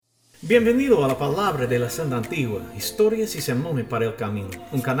Bienvenido a la palabra de la Senda Antigua, historias y sermones para el camino.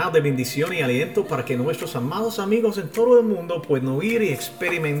 Un canal de bendición y aliento para que nuestros amados amigos en todo el mundo puedan oír y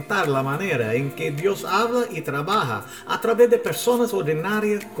experimentar la manera en que Dios habla y trabaja a través de personas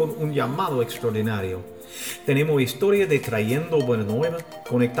ordinarias con un llamado extraordinario. Tenemos historias de trayendo buena nueva,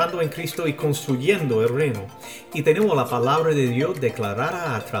 conectando en Cristo y construyendo el reino. Y tenemos la palabra de Dios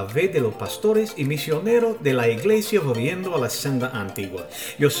declarada a través de los pastores y misioneros de la iglesia volviendo a la senda antigua.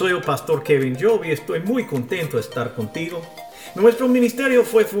 Yo soy el pastor Kevin Jobe y estoy muy contento de estar contigo. Nuestro ministerio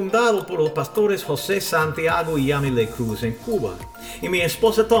fue fundado por los pastores José Santiago y Yamile Cruz en Cuba. Y mi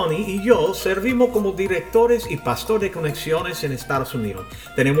esposa Tony y yo servimos como directores y pastor de conexiones en Estados Unidos.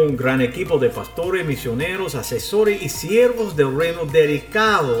 Tenemos un gran equipo de pastores, misioneros, asesores y siervos del reino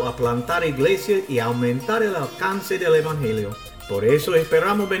dedicado a plantar iglesias y aumentar el alcance del evangelio. Por eso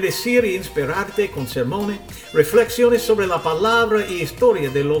esperamos bendecir e inspirarte con sermones, reflexiones sobre la palabra y historia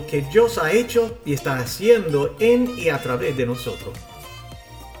de lo que Dios ha hecho y está haciendo en y a través de nosotros.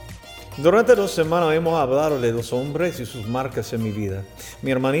 Durante 2 semanas hemos hablado de 2 hombres y sus marcas en mi vida.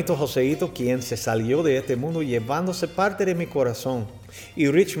 Mi hermanito Joseito, quien se salió de este mundo llevándose parte de mi corazón. Y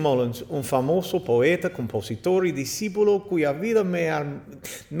Rich Mullins, un famoso poeta, compositor y discípulo cuya vida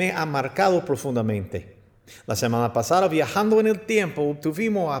me ha marcado profundamente. La semana pasada, viajando en el tiempo,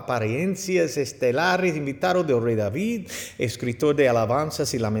 tuvimos apariencias estelares invitados del rey David, escritor de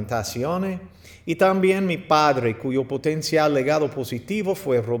alabanzas y lamentaciones, y también mi padre, cuyo potencial legado positivo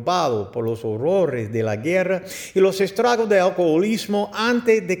fue robado por los horrores de la guerra y los estragos del alcoholismo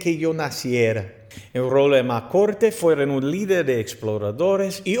antes de que yo naciera. El rol de más corte fueron un líder de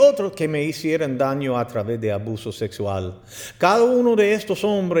exploradores y otros que me hicieron daño a través de abuso sexual. Cada uno de estos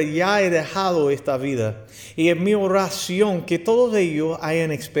hombres ya he dejado esta vida y es mi oración que todos ellos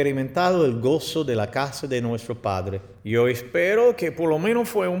hayan experimentado el gozo de la casa de nuestro Padre. Yo espero que por lo menos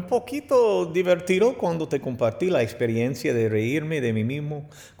fue un poquito divertido cuando te compartí la experiencia de reírme de mí mismo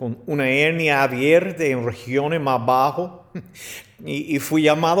con una hernia abierta en regiones más bajo. Y fui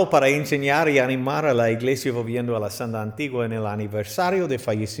llamado para enseñar y animar a la iglesia volviendo a la senda antigua en el aniversario de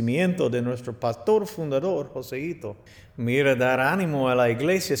fallecimiento de nuestro pastor fundador, Joseito. Mira, dar ánimo a la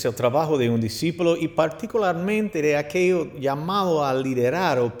iglesia es el trabajo de un discípulo y particularmente de aquello llamado a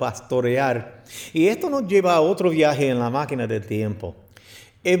liderar o pastorear. Y esto nos lleva a otro viaje en la máquina del tiempo.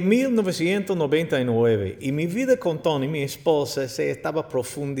 En 1999, y mi vida con Tony, mi esposa, se estaba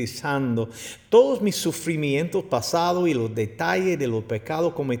profundizando. Todos mis sufrimientos pasados y los detalles de los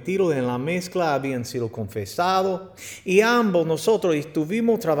pecados cometidos en la mezcla habían sido confesados, y ambos nosotros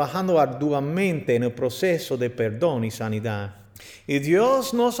estuvimos trabajando arduamente en el proceso de perdón y sanidad. Y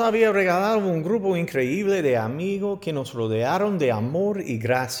Dios nos había regalado un grupo increíble de amigos que nos rodearon de amor y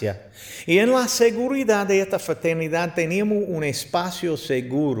gracia. Y en la seguridad de esta fraternidad teníamos un espacio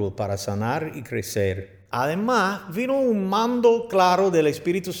seguro para sanar y crecer. Además, vino un mando claro del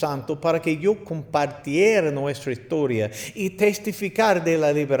Espíritu Santo para que yo compartiera nuestra historia y testificar de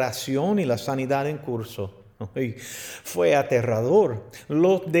la liberación y la sanidad en curso. Fue aterrador.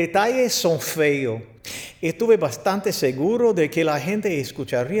 Los detalles son feos. Estuve bastante seguro de que la gente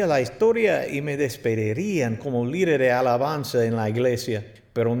escucharía la historia y me despedirían como líder de alabanza en la iglesia,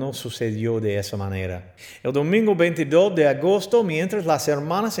 pero no sucedió de esa manera. El domingo 22 de agosto, mientras las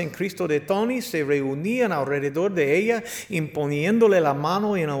hermanas en Cristo de Tony se reunían alrededor de ella, imponiéndole la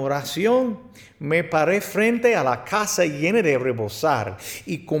mano en oración, me paré frente a la casa llena de rebosar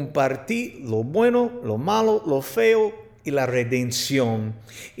y compartí lo bueno, lo malo, lo feo y la redención.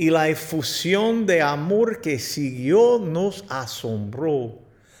 Y la efusión de amor que siguió nos asombró.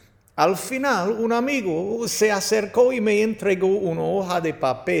 Al final, un amigo se acercó y me entregó una hoja de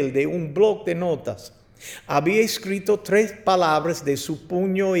papel de un bloc de notas. Había escrito 3 palabras de su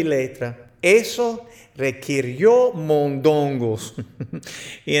puño y letra. Eso requirió mondongos.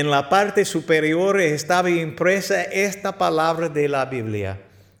 Y en la parte superior estaba impresa esta palabra de la Biblia.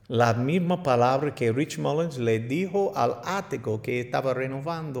 La misma palabra que Rich Mullins le dijo al ático que estaba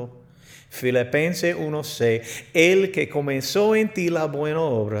renovando. Filipenses 1:6, el que comenzó en ti la buena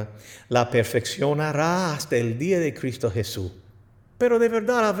obra, la perfeccionará hasta el día de Cristo Jesús. Pero de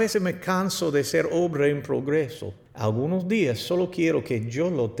verdad a veces me canso de ser obra en progreso. Algunos días solo quiero que yo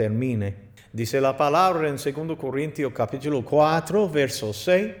lo termine. Dice la palabra en 2 Corintios capítulo 4, verso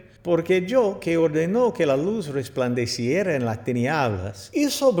 6. Porque yo, que ordenó que la luz resplandeciera en las tinieblas,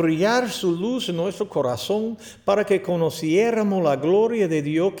 hizo brillar su luz en nuestro corazón para que conociéramos la gloria de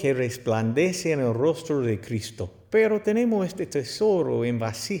Dios que resplandece en el rostro de Cristo. pero tenemos este tesoro en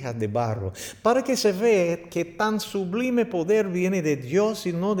vasijas de barro, para que se vea que tan sublime poder viene de Dios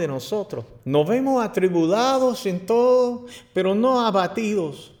y no de nosotros. Nos vemos atribulados en todo, pero no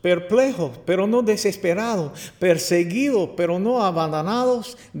abatidos, perplejos, pero no desesperados, perseguidos, pero no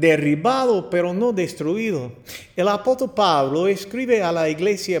abandonados, derribados, pero no destruidos. El apóstol Pablo escribe a la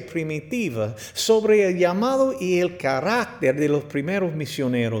iglesia primitiva sobre el llamado y el carácter de los primeros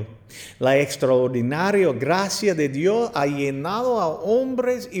misioneros. La extraordinaria gracia de Dios ha llenado a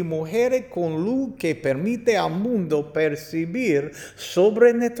hombres y mujeres con luz que permite al mundo percibir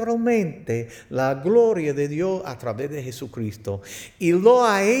sobrenaturalmente la gloria de Dios a través de Jesucristo. Y lo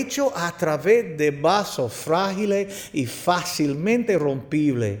ha hecho a través de vasos frágiles y fácilmente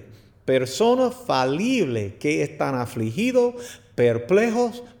rompibles. Personas falibles que están afligidos,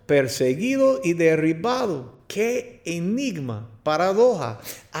 perplejos, perseguidos y derribados. ¡Qué enigma! Paradoja,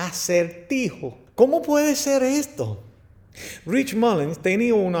 acertijo. ¿Cómo puede ser esto? Rich Mullins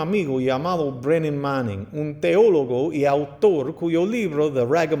tenía un amigo llamado Brennan Manning, un teólogo y autor cuyo libro The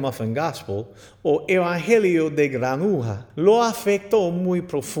Ragamuffin Gospel o Evangelio de Granuja lo afectó muy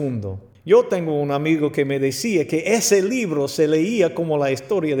profundo. Yo tengo un amigo que me decía que ese libro se leía como la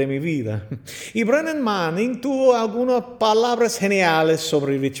historia de mi vida. Y Brennan Manning tuvo algunas palabras geniales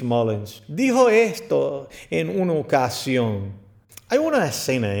sobre Rich Mullins. Dijo esto en una ocasión. Hay una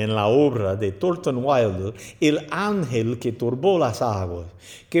escena en la obra de Thornton Wilder, El ángel que turbó las aguas,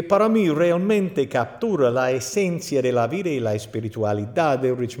 que para mí realmente captura la esencia de la vida y la espiritualidad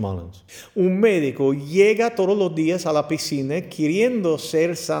de Rich Mullins. Un médico llega todos los días a la piscina queriendo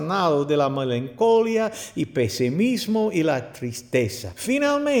ser sanado de la melancolía y pesimismo y la tristeza.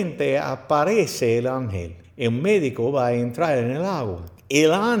 Finalmente aparece el ángel. El médico va a entrar en el agua.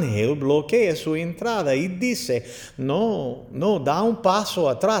 El ángel bloquea su entrada y dice, no, da un paso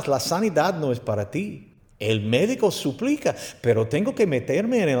atrás, la sanidad no es para ti. El médico suplica, pero tengo que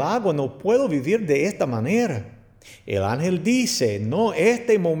meterme en el agua, no puedo vivir de esta manera. El ángel dice, no,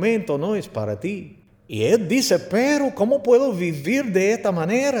 este momento no es para ti. Y él dice, pero ¿cómo puedo vivir de esta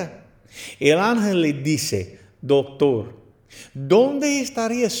manera? El ángel le dice, doctor, ¿dónde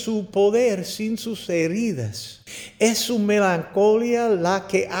estaría su poder sin sus heridas? Es su melancolía la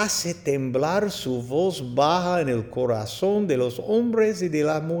que hace temblar su voz baja en el corazón de los hombres y de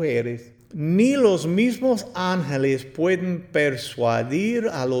las mujeres. Ni los mismos ángeles pueden persuadir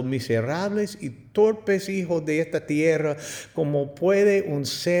a los miserables y torpes hijos de esta tierra como puede un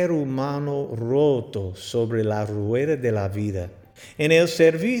ser humano roto sobre la rueda de la vida. En el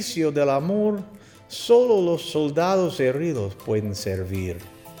servicio del amor, solo los soldados heridos pueden servir.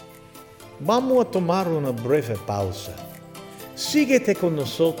 Vamos a tomar una breve pausa. Síguete con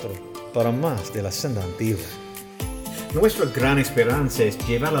nosotros para más de la senda antigua. Nuestra gran esperanza es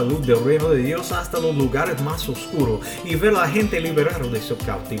llevar la luz del reino de Dios hasta los lugares más oscuros y ver a la gente liberada de su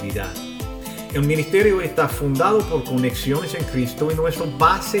cautividad. El ministerio está fundado por conexiones en Cristo y nuestra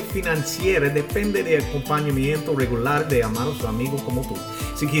base financiera depende del acompañamiento regular de amados amigos como tú.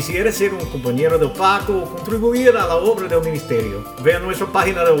 Si quisieras ser un compañero del pacto o contribuir a la obra del ministerio, ve a nuestra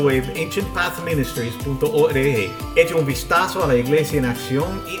página de web ancientpathministries.org. Echa un vistazo a la iglesia en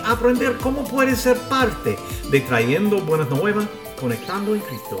acción y aprender cómo puedes ser parte de trayendo buenas nuevas, conectando en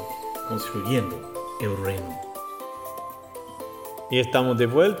Cristo, construyendo el reino. Y estamos de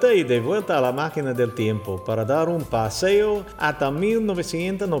vuelta a la máquina del tiempo para dar un paseo hasta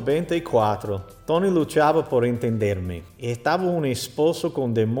 1994. Tony luchaba por entenderme. Estaba un esposo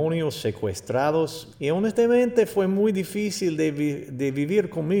con demonios secuestrados y honestamente fue muy difícil de vivir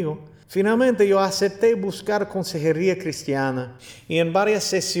conmigo. Finalmente yo acepté buscar consejería cristiana y en varias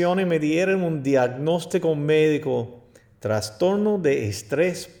sesiones me dieron un diagnóstico médico, trastorno de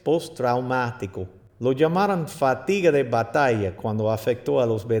estrés postraumático. Lo llamaron fatiga de batalla cuando afectó a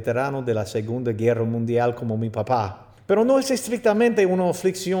los veteranos de la Segunda Guerra Mundial como mi papá. Pero no es estrictamente una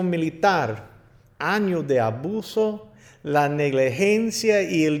aflicción militar. Años de abuso, la negligencia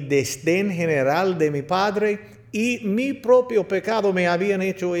y el desdén general de mi padre y mi propio pecado me habían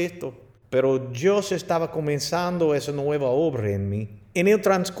hecho esto. Pero Dios estaba comenzando esa nueva obra en mí. En el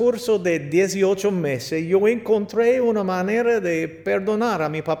transcurso de 18 meses, yo encontré una manera de perdonar a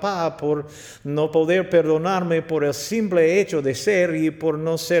mi papá por no poder perdonarme por el simple hecho de ser y por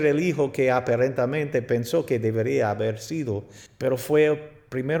no ser el hijo que aparentemente pensó que debería haber sido. Pero fue el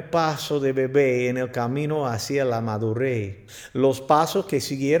primer paso de bebé en el camino hacia la madurez. Los pasos que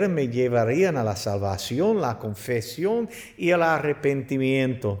siguieron me llevarían a la salvación, la confesión y el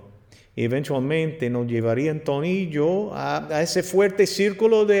arrepentimiento. Eventualmente nos llevarían Tony y yo a ese fuerte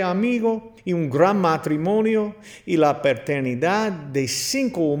círculo de amigos y un gran matrimonio y la paternidad de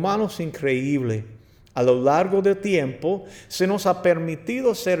 5 humanos increíbles. A lo largo del tiempo, se nos ha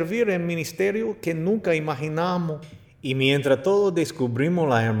permitido servir en ministerio que nunca imaginamos. Y mientras todos descubrimos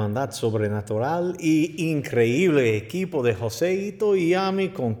la hermandad sobrenatural y increíble equipo de Joseito y Yami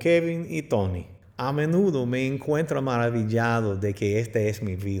con Kevin y Tony, a menudo me encuentro maravillado de que esta es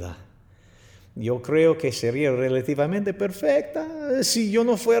mi vida. Yo creo que sería relativamente perfecta si yo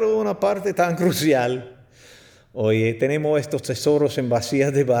no fuera una parte tan crucial. Oye, tenemos estos tesoros en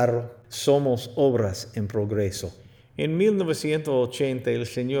vasijas de barro. Somos obras en progreso. En 1980 el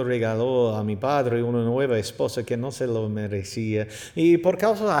Señor regaló a mi padre una nueva esposa que no se lo merecía. Y por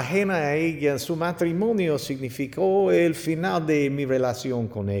causa ajena a ella, su matrimonio significó el final de mi relación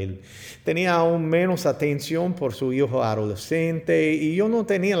con él. Tenía aún menos atención por su hijo adolescente y yo no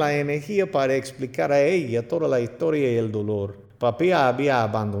tenía la energía para explicar a ella toda la historia y el dolor. Papi había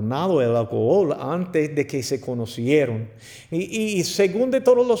abandonado el alcohol antes de que se conocieron. Y según de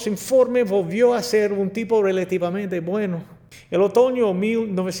todos los informes, volvió a ser un tipo relativamente bueno. El otoño de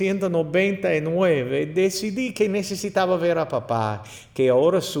 1999 decidí que necesitaba ver a papá, que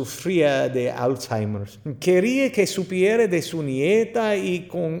ahora sufría de Alzheimer. Quería que supiera de su nieta y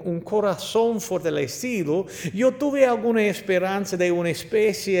con un corazón fortalecido, yo tuve alguna esperanza de una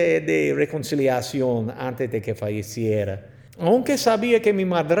especie de reconciliación antes de que falleciera. Aunque sabía que mi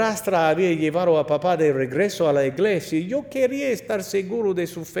madrastra había llevado a papá de regreso a la iglesia, yo quería estar seguro de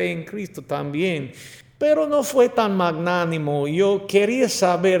su fe en Cristo también. Pero no fue tan magnánimo. Yo quería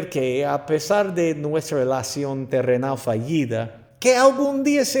saber que, a pesar de nuestra relación terrenal fallida, que algún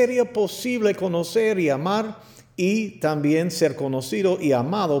día sería posible conocer y amar y también ser conocido y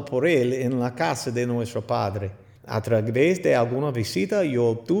amado por Él en la casa de nuestro Padre. A través de alguna visita yo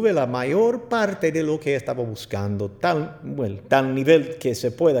obtuve la mayor parte de lo que estaba buscando, tal nivel que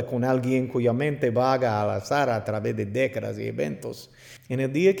se pueda con alguien cuya mente vaga al azar a través de décadas y eventos. En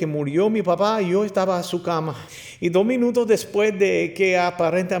el día que murió mi papá, yo estaba a su cama y 2 minutos después de que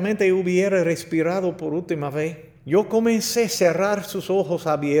aparentemente hubiera respirado por última vez, yo comencé a cerrar sus ojos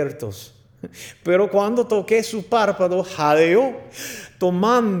abiertos. Pero cuando toqué su párpado, jadeó,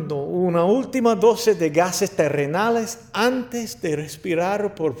 tomando una última dosis de gases terrenales antes de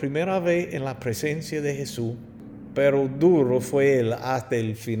respirar por primera vez en la presencia de Jesús. Pero duro fue él hasta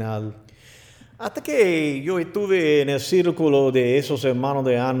el final. Hasta que yo estuve en el círculo de esos hermanos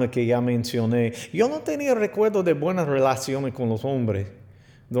de alma que ya mencioné, yo no tenía recuerdo de buenas relaciones con los hombres.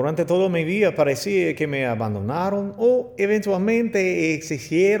 Durante toda mi vida parecía que me abandonaron o eventualmente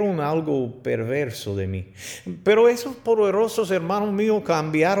exigieron algo perverso de mí. Pero esos poderosos hermanos míos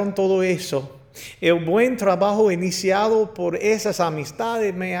cambiaron todo eso. El buen trabajo iniciado por esas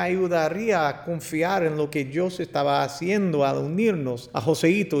amistades me ayudaría a confiar en lo que Dios estaba haciendo al unirnos a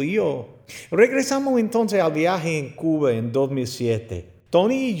Joseito y yo. Regresamos entonces al viaje en Cuba en 2007.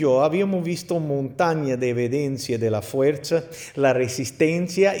 Tony y yo habíamos visto montaña de evidencia de la fuerza, la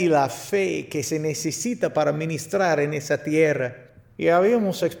resistencia y la fe que se necesita para ministrar en esa tierra. Y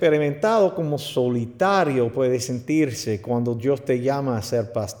habíamos experimentado cómo solitario puede sentirse cuando Dios te llama a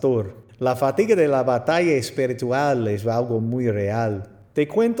ser pastor. La fatiga de la batalla espiritual es algo muy real. Te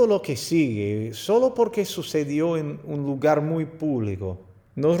cuento lo que sigue, solo porque sucedió en un lugar muy público.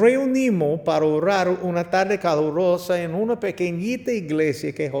 Nos reunimos para orar una tarde calurosa en una pequeñita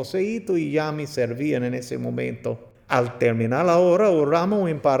iglesia que Joseito y Yami servían en ese momento. Al terminar la hora, oramos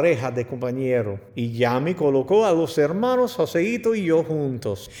en pareja de compañeros. Y Yami colocó a los hermanos Joseito y yo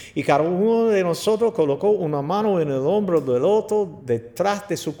juntos. Y cada uno de nosotros colocó una mano en el hombro del otro, detrás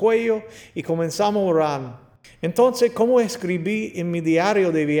de su cuello, y comenzamos a orar. Entonces, como escribí en mi diario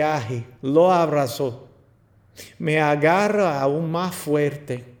de viaje, lo abrazó. Me agarra aún más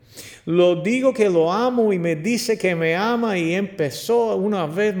fuerte. Lo digo que lo amo y me dice que me ama y empezó una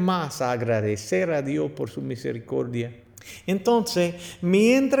vez más a agradecer a Dios por su misericordia. Entonces,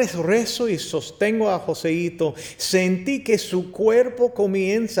 mientras rezo y sostengo a Joseito, sentí que su cuerpo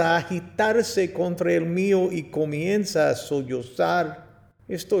comienza a agitarse contra el mío y comienza a sollozar.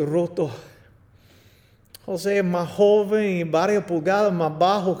 Estoy roto. José es más joven y varias pulgadas más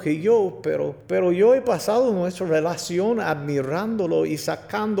bajo que yo, pero yo he pasado nuestra relación admirándolo y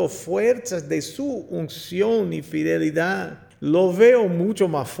sacando fuerzas de su unción y fidelidad. Lo veo mucho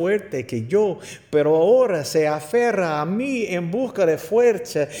más fuerte que yo, pero ahora se aferra a mí en busca de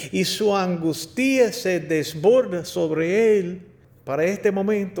fuerza y su angustia se desborda sobre él. Para este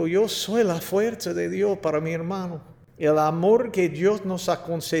momento yo soy la fuerza de Dios para mi hermano. El amor que Dios nos ha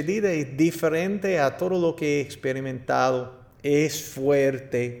concedido es diferente a todo lo que he experimentado. Es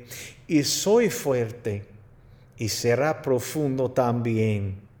fuerte y soy fuerte y será profundo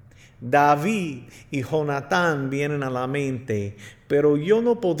también. David y Jonatán vienen a la mente, pero yo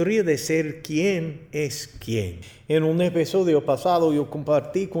no podría decir quién es quién. En un episodio pasado yo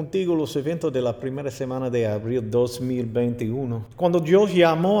compartí contigo los eventos de la primera semana de abril 2021, cuando Dios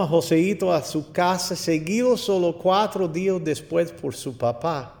llamó a Joseito a su casa, seguido solo 4 días después por su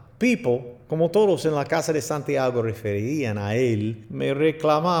papá. Pipo, como todos en la casa de Santiago referían a él, me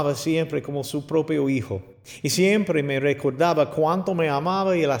reclamaba siempre como su propio hijo. Y siempre me recordaba cuánto me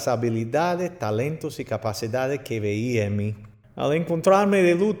amaba y las habilidades, talentos y capacidades que veía en mí. Al encontrarme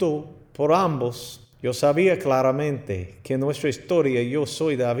de luto por ambos, yo sabía claramente que en nuestra historia yo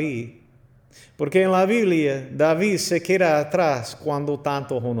soy David. Porque en la Biblia, David se queda atrás cuando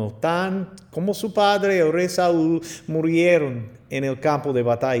tanto Jonatán como su padre, el rey Saúl, murieron en el campo de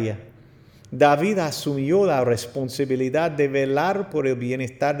batalla. David asumió la responsabilidad de velar por el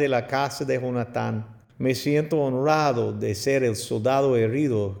bienestar de la casa de Jonatán. Me siento honrado de ser el soldado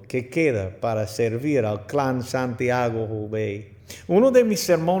herido que queda para servir al clan Santiago Jobe. Uno de mis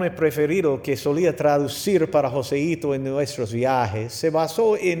sermones preferidos que solía traducir para Joseito en nuestros viajes se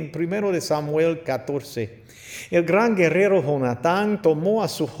basó en 1 Samuel 14. El gran guerrero Jonatán tomó a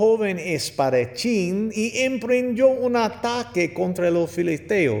su joven espadachín y emprendió un ataque contra los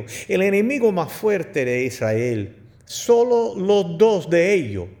filisteos, el enemigo más fuerte de Israel. Solo los 2 de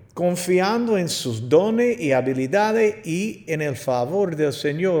ellos, confiando en sus dones y habilidades y en el favor del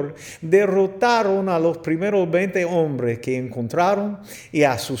Señor, derrotaron a los primeros 20 hombres que encontraron y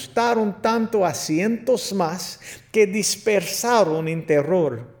asustaron tanto a cientos más que dispersaron en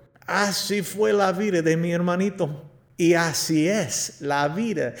terror. Así fue la vida de mi hermanito. Y así es la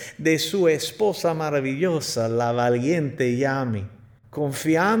vida de su esposa maravillosa, la valiente Yami.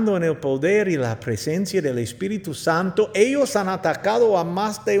 Confiando en el poder y la presencia del Espíritu Santo, ellos han atacado a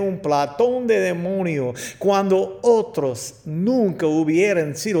más de un platón de demonios cuando otros nunca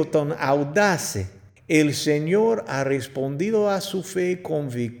hubieran sido tan audaces. El Señor ha respondido a su fe con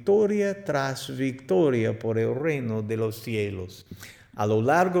victoria tras victoria por el reino de los cielos. A lo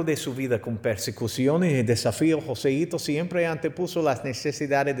largo de su vida con persecuciones y desafíos, Joseito siempre antepuso las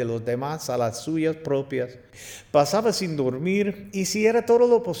necesidades de los demás a las suyas propias. Pasaba sin dormir y hacía todo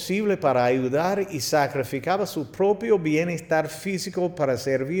lo posible para ayudar y sacrificaba su propio bienestar físico para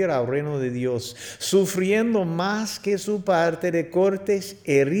servir al reino de Dios, sufriendo más que su parte de cortes,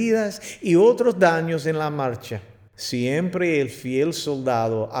 heridas y otros daños en la marcha. Siempre el fiel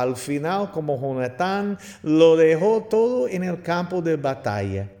soldado, al final como Jonatán, lo dejó todo en el campo de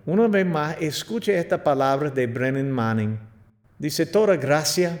batalla. Una vez más, escuche esta palabra de Brennan Manning. Dice, toda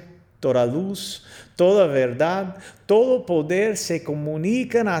gracia, toda luz, toda verdad, todo poder se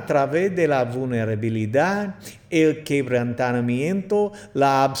comunican a través de la vulnerabilidad, el quebrantamiento,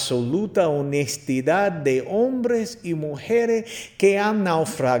 la absoluta honestidad de hombres y mujeres que han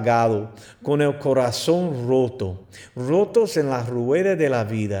naufragado con el corazón roto, rotos en las ruedas de la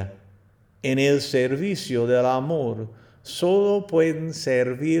vida. En el servicio del amor solo pueden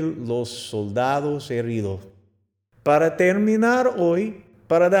servir los soldados heridos. Para terminar hoy,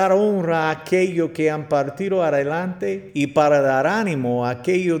 para dar honra a aquellos que han partido adelante y para dar ánimo a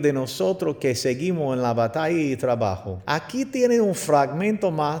aquellos de nosotros que seguimos en la batalla y trabajo. Aquí tiene un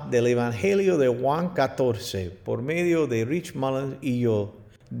fragmento más del Evangelio de Juan 14 por medio de Rich Mullins y yo.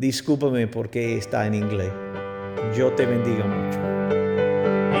 Discúlpame porque está en inglés. Yo te bendiga mucho.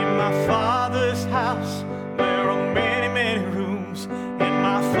 In my Father's house there are many, many rooms. In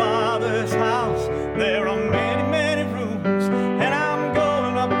my Father's house there are many, many rooms. And I'm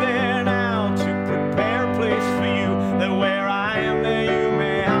going up there now to prepare a place for you, that where I am there you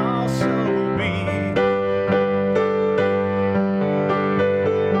may also be.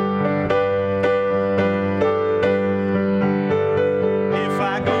 If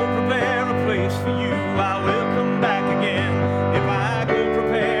I go prepare a place for you, I will come back again. If I go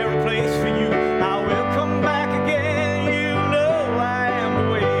prepare a place for you, I will come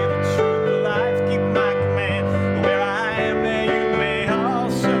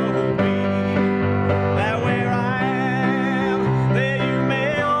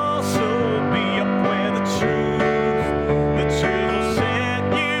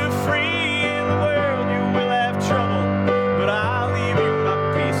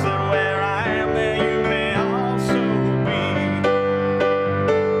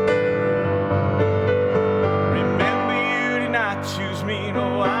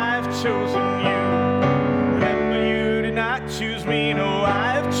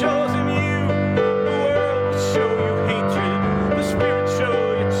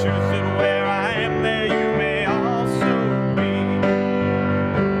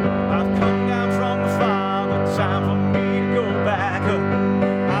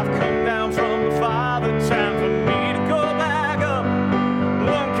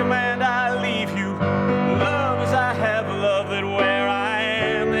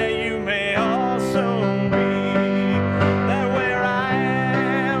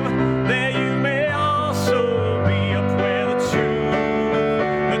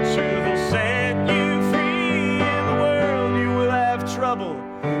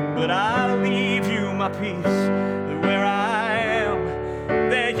but I'll leave you my peace, that where I am,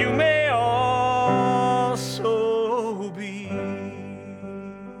 there you may also be.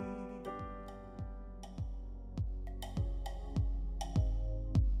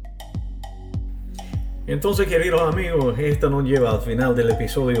 Entonces, queridos amigos, esto nos lleva al final del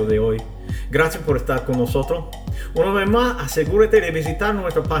episodio de hoy. Gracias por estar con nosotros. Una vez más, asegúrate de visitar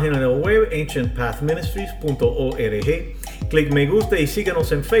nuestra página de web ancientpathministries.org. Clic me gusta y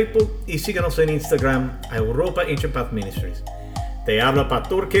síguenos en Facebook y síguenos en Instagram a Europa Ancient Path Ministries. Te habla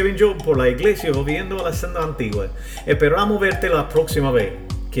Pastor Kevin Jobe por la iglesia volviendo a la senda antigua. Esperamos verte la próxima vez.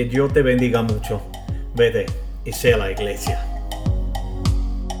 Que Dios te bendiga mucho. Vete y sea la iglesia.